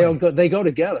 Boy, They go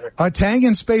together. Tang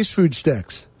and space food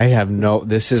sticks. I have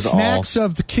this is Snacks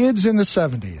of the kids in the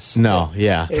 70s. No,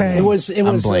 yeah. Tang. It was. I'm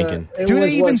blanking. Do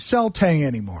they even sell Tang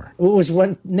anymore? It was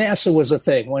when NASA was a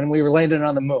thing, when we were landing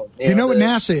on the moon. You know what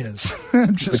NASA is?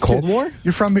 The Cold War?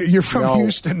 You're from No.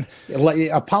 Houston.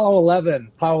 Apollo 11,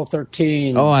 Apollo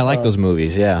 13. Oh, I like those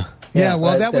movies. Yeah. Yeah,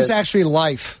 well, but that was actually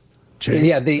life. Jake.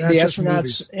 Yeah, the Not just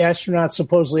movies. astronauts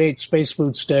supposedly ate space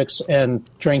food sticks and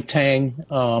drank Tang,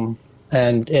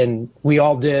 and we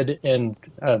all did, and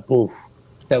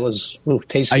that was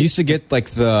tasty. I used to get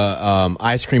like the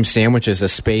ice cream sandwiches, the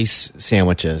space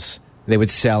sandwiches. They would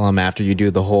sell them after you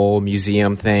do the whole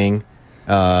museum thing.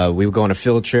 We would go on a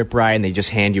field trip, right, and they just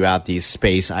hand you out these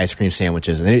space ice cream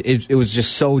sandwiches, and it was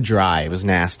just so dry. It was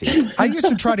nasty. I used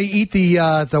to try to eat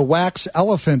the wax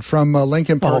elephant from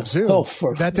Lincoln Park Zoo.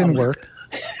 That didn't work.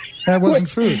 That wasn't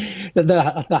food.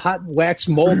 The hot wax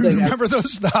mold thing. Remember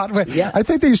those? The hot wax? Yeah. I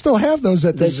think they still have those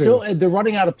at the zoo. They're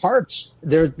running out of parts.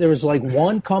 There was like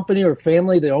one company or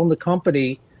family that owned the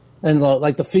company, and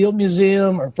like the Field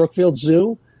Museum or Brookfield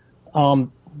Zoo.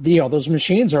 those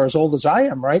machines are as old as I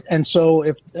am, right? And so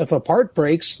if a part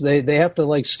breaks, they have to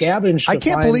like scavenge. I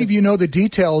can't believe you know the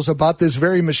details about this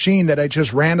very machine that I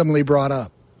just randomly brought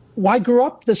up. Well, I grew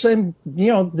up the same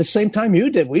time you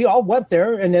did. We all went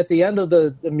there, and at the end of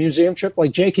the museum trip,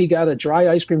 like Jake, he got a dry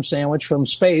ice cream sandwich from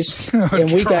Space,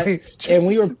 and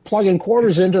we were plugging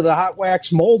quarters into the hot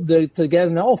wax mold to get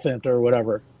an elephant or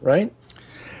whatever, right?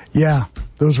 Yeah,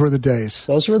 those were the days.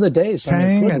 Those were the days.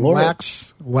 Tang and Lord.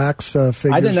 wax figures.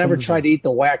 I didn't ever try to eat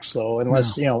the wax though,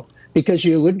 unless because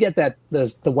you would get that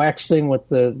the wax thing with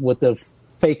the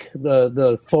fake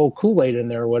the faux Kool-Aid in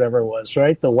there or whatever it was,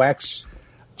 right? The wax.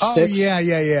 Sticks. Oh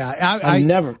yeah.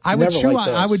 I would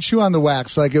chew on the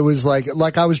wax like it was like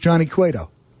I was Johnny Cueto.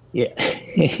 Yeah.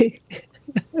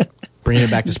 Bringing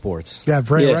it back to sports. Yeah,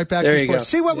 bring it right back to sports.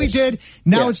 See what we did?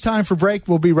 Now it's time for break.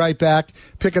 We'll be right back.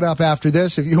 Pick it up after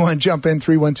this. If you want to jump in,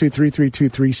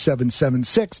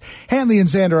 312-332-3776. Hanley and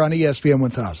Xander on ESPN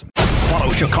 1000.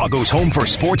 Follow Chicago's Home for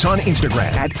Sports on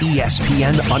Instagram at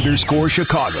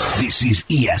ESPN_Chicago. This is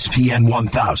ESPN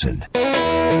 1000.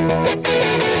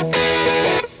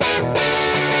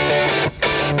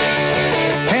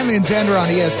 Hanley and Xander on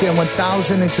ESPN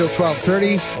 1000 until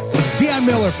 12:30. Deion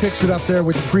Miller picks it up there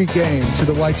with the pregame to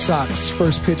the White Sox.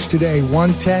 First pitch today,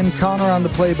 1:10. Connor on the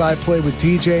play-by-play with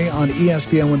DJ on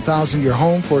ESPN 1000, your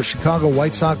home for Chicago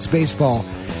White Sox baseball,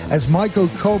 as Michael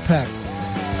Kopech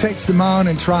takes the mound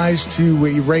and tries to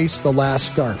erase the last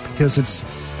start, because it's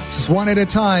just one at a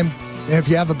time. And if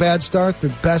you have a bad start, the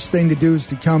best thing to do is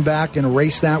to come back and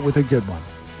erase that with a good one.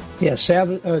 Yeah,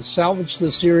 salvage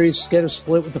the series, get a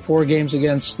split with the 4 games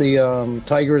against the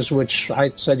Tigers, which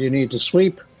I said you need to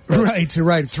sweep. Right.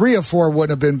 3 of 4 wouldn't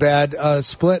have been bad.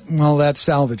 Split, well, that's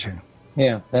salvaging.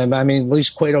 Yeah, and I mean, at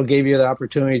least Cueto gave you the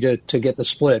opportunity to get the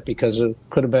split, because it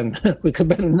could have been we could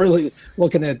have been really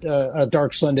looking at a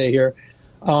dark Sunday here.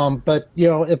 But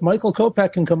if Michael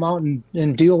Kopech can come out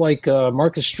and deal like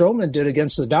Marcus Stroman did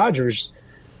against the Dodgers,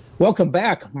 welcome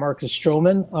back, Marcus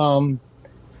Stroman.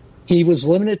 He was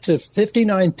limited to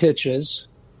 59 pitches,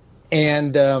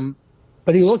 and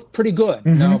but he looked pretty good.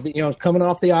 Mm-hmm. Coming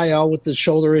off the IL with the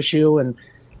shoulder issue, and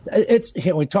it's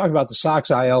we talk about the Sox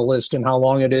IL list and how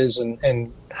long it is,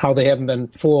 and how they haven't been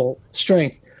full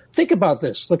strength. Think about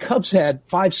this: the Cubs had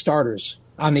 5 starters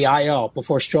on the IL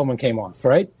before Stroman came off.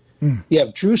 Right? You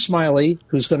have Drew Smyly,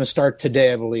 who's going to start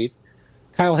today, I believe.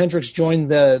 Kyle Hendricks joined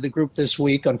the group this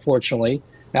week, unfortunately.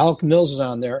 Alec Mills is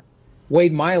on there.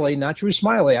 Wade Miley, not Drew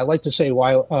Smyly. I like to say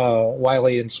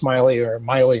Wiley and Smiley, or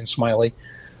Miley and Smiley.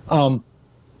 But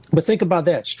think about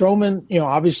that. Stroman,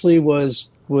 obviously was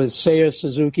Seiya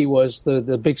Suzuki was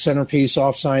the big centerpiece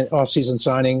off-season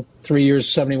signing. 3 years,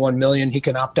 $71 million. He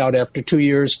can opt out after 2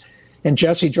 years. And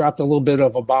Jesse dropped a little bit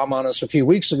of a bomb on us a few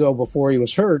weeks ago before he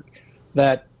was hurt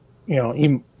that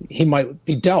he might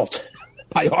be dealt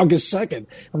by August 2nd.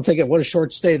 I'm thinking what a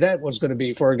short stay that was going to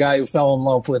be for a guy who fell in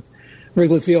love with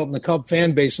Wrigley Field and the Cub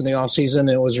fan base in the offseason,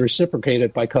 and it was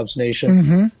reciprocated by Cubs Nation.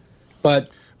 Mm-hmm. But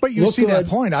you see that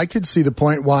point. I could see the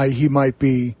point why he might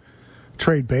be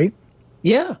trade bait.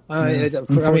 Yeah.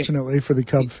 Unfortunately for the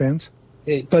Cub fans.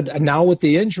 But now with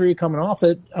the injury coming off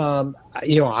it, I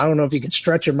don't know if you can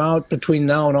stretch him out between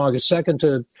now and August 2nd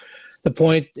to the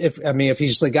point if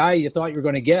he's the guy you thought you were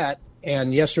going to get,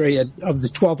 and yesterday of the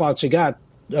 12 outs he got,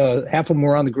 half of them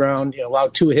were on the ground,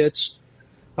 allowed 2 hits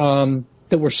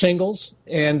that were singles,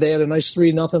 and they had a nice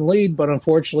 3-0 lead, but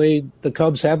unfortunately the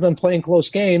Cubs have been playing close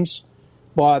games,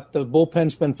 but the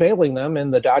bullpen's been failing them,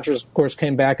 and the Dodgers, of course,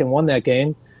 came back and won that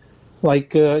game.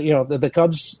 Like, the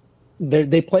Cubs,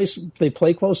 they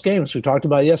play close games. We talked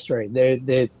about it yesterday.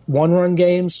 They 1-run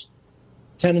games,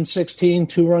 10-16,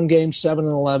 2-run games,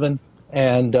 7-11.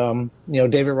 And,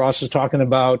 David Ross is talking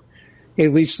about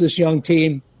at least this young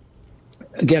team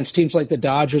against teams like the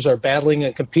Dodgers are battling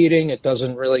and competing. It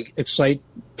doesn't really excite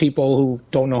people who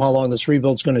don't know how long this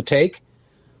rebuild's going to take.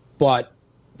 But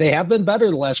they have been better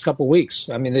the last couple of weeks.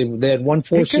 I mean, they had won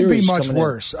 4 series. It could be much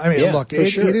worse. I mean, look,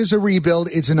 it is a rebuild.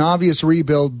 It's an obvious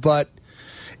rebuild, but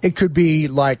it could be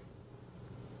like,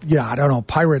 I don't know,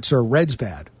 Pirates or Reds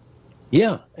bad.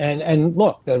 Yeah, and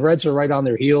look, the Reds are right on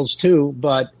their heels too,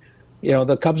 but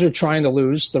the Cubs are trying to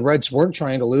lose. The Reds weren't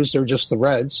trying to lose; they're just the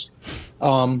Reds.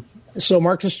 So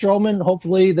Marcus Stroman,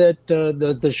 hopefully that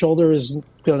the shoulder is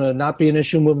going to not be an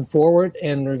issue moving forward,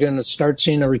 and we're going to start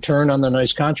seeing a return on the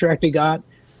nice contract he got.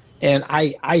 And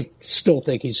I still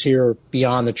think he's here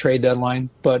beyond the trade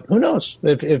deadline, but who knows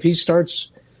if he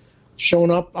starts showing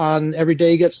up on every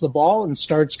day he gets the ball and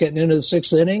starts getting into the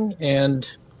 6th inning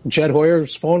and Jed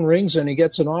Hoyer's phone rings and he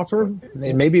gets an offer,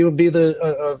 maybe it would be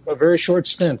a very short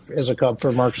stint as a Cub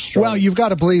for Marcus Stroman. Well, you've got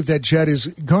to believe that Jed is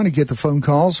going to get the phone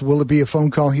calls. Will it be a phone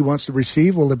call he wants to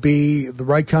receive? Will it be the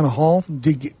right kind of haul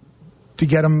to get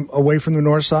him away from the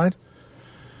north side?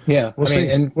 Yeah, we'll see.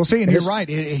 And you're right.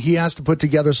 He has to put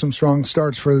together some strong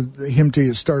starts for him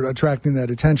to start attracting that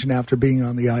attention after being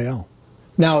on the IL.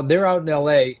 Now, they're out in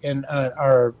L.A., and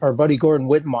our buddy Gordon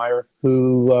Wittenmeyer,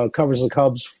 who covers the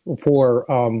Cubs for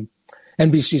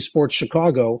NBC Sports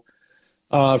Chicago,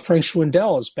 Frank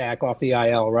Schwindel is back off the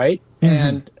IL, right? Mm-hmm.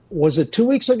 And was it 2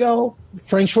 weeks ago?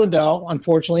 Frank Schwindel,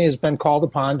 unfortunately, has been called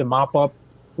upon to mop up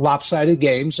lopsided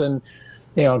games, and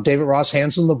David Ross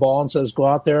hands him the ball and says, go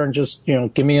out there and just,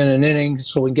 give me an inning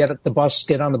so we can get on the bus,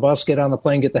 get on the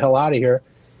plane, get the hell out of here.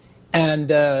 And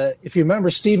if you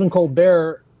remember Stephen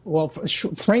Colbert, well,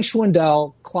 Frank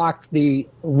Schwindel clocked the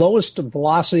lowest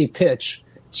velocity pitch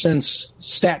since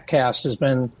StatCast has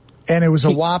been. And it was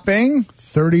a whopping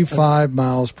 35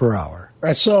 miles per hour.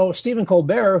 Right, so Stephen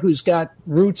Colbert, who's got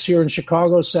roots here in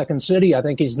Chicago, Second City, I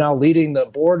think he's now leading the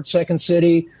board at Second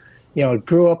City.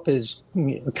 Grew up his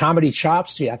comedy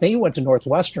chops. I think he went to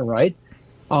Northwestern, right?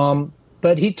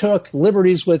 But he took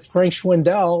liberties with Frank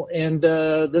Schwindel, and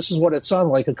this is what it sounded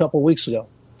like a couple weeks ago.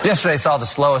 Yesterday saw the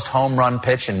slowest home run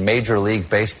pitch in Major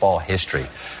League Baseball history.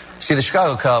 See, the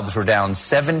Chicago Cubs were down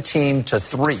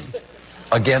 17-3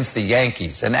 against the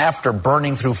Yankees. And after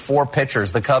burning through 4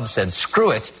 pitchers, the Cubs said, screw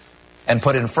it, and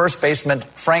put in first baseman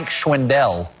Frank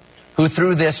Schwindel, who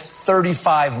threw this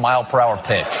 35-mile-per-hour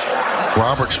pitch.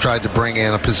 Roberts tried to bring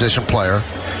in a position player.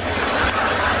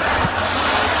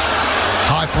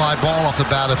 High fly ball off the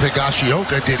bat of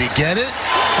Higashioka. Did he get it?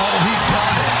 Oh, he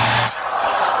got it.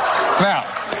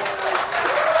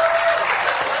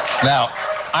 Now,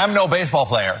 I'm no baseball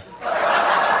player,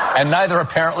 and neither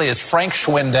apparently is Frank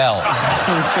Schwindel.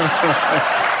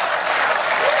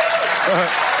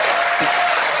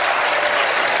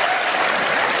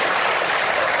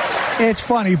 It's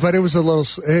funny, but it was a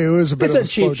bit of a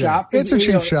cheap shot. It's a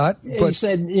cheap shot. But he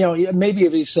said, maybe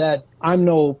if he said, I'm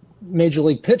no major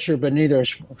league pitcher, but neither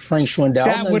is Frank Schwindel.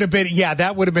 That would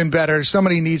have been better.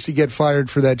 Somebody needs to get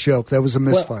fired for that joke. That was a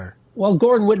misfire. Well,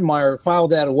 Gordon Wittenmeyer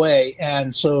filed that away,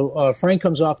 and so Frank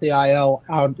comes off the IL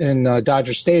out in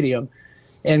Dodger Stadium,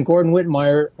 and Gordon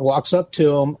Wittenmeyer walks up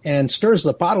to him and stirs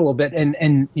the pot a little bit,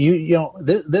 and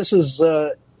this is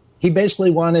he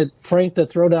basically wanted Frank to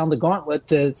throw down the gauntlet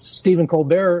to Stephen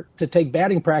Colbert to take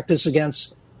batting practice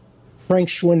against Frank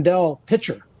Schwindel,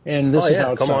 pitcher. And this is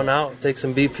how it's come on out, take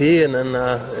some BP, and then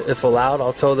if allowed,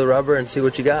 I'll toe the rubber and see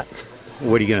what you got.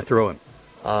 What are you going to throw him?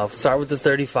 Start with the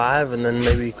 35 and then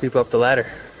maybe creep up the ladder.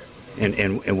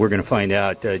 And we're going to find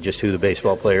out just who the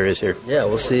baseball player is here. Yeah,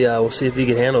 we'll see. We'll see if you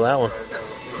can handle that one.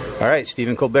 All right,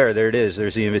 Stephen Colbert, there it is.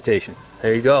 There's the invitation.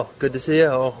 There you go. Good to see you.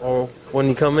 Or when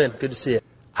you come in, good to see you.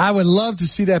 I would love to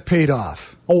see that paid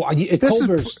off. Oh,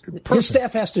 Colbert's, his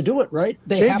staff has to do it, right?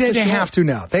 They have to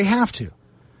now. They have to.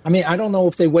 I mean, I don't know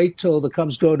if they wait till the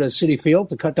Cubs go to Citi Field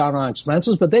to cut down on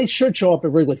expenses, but they should show up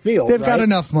at Wrigley Field. They've got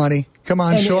enough money. Come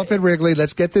on, show up at Wrigley.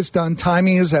 Let's get this done.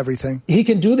 Timing is everything. He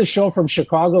can do the show from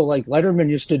Chicago like Letterman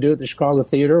used to do at the Chicago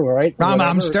Theater, right?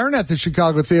 I'm staring at the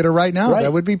Chicago Theater right now. Right.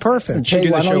 That would be perfect. Should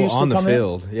do the show on the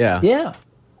field. Yeah. Yeah.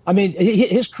 I mean,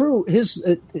 his crew,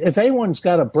 if anyone's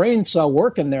got a brain cell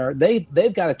working there,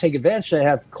 they've got to take advantage. They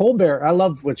have Colbert. I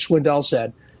love what Schwindel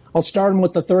said. I'll start him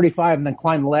with the 35 and then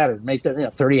climb the ladder. Make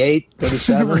that 38,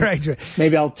 37. Right.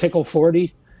 Maybe I'll tickle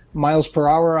 40 miles per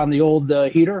hour on the old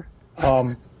heater.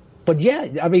 But yeah,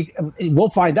 I mean, we'll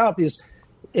find out because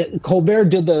Colbert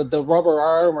did the rubber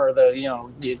arm or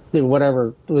the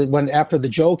whatever. When after the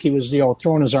joke, he was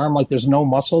throwing his arm like there's no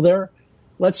muscle there.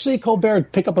 Let's see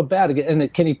Colbert pick up a bat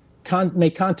and can he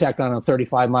make contact on a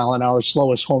 35-mile-an-hour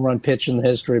slowest home run pitch in the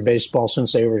history of baseball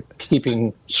since they were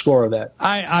keeping score of that.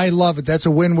 I love it. That's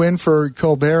a win-win for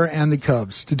Colbert and the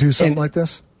Cubs to do something like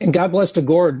this. And God bless to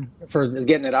Gordon for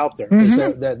getting it out there.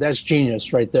 Mm-hmm. That's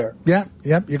genius right there. Yeah.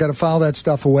 You got to file that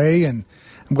stuff away, and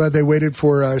I'm glad they waited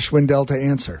for Schwindel to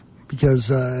answer because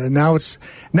now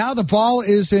the ball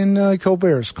is in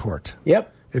Colbert's court.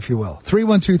 Yep. If you will.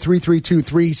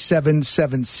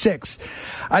 312-332-3776.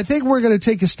 I think we're going to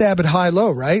take a stab at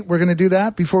high-low, right? We're going to do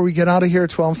that before we get out of here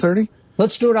at 12:30?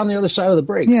 Let's do it on the other side of the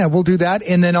break. Yeah, we'll do that.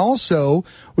 And then also,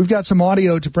 we've got some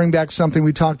audio to bring back something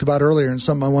we talked about earlier and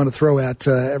something I want to throw at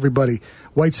everybody.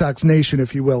 White Sox Nation,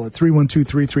 if you will, at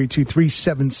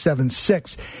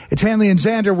 312-332-3776. It's Hanley and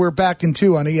Xander. We're back in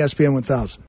 2 on ESPN 1000.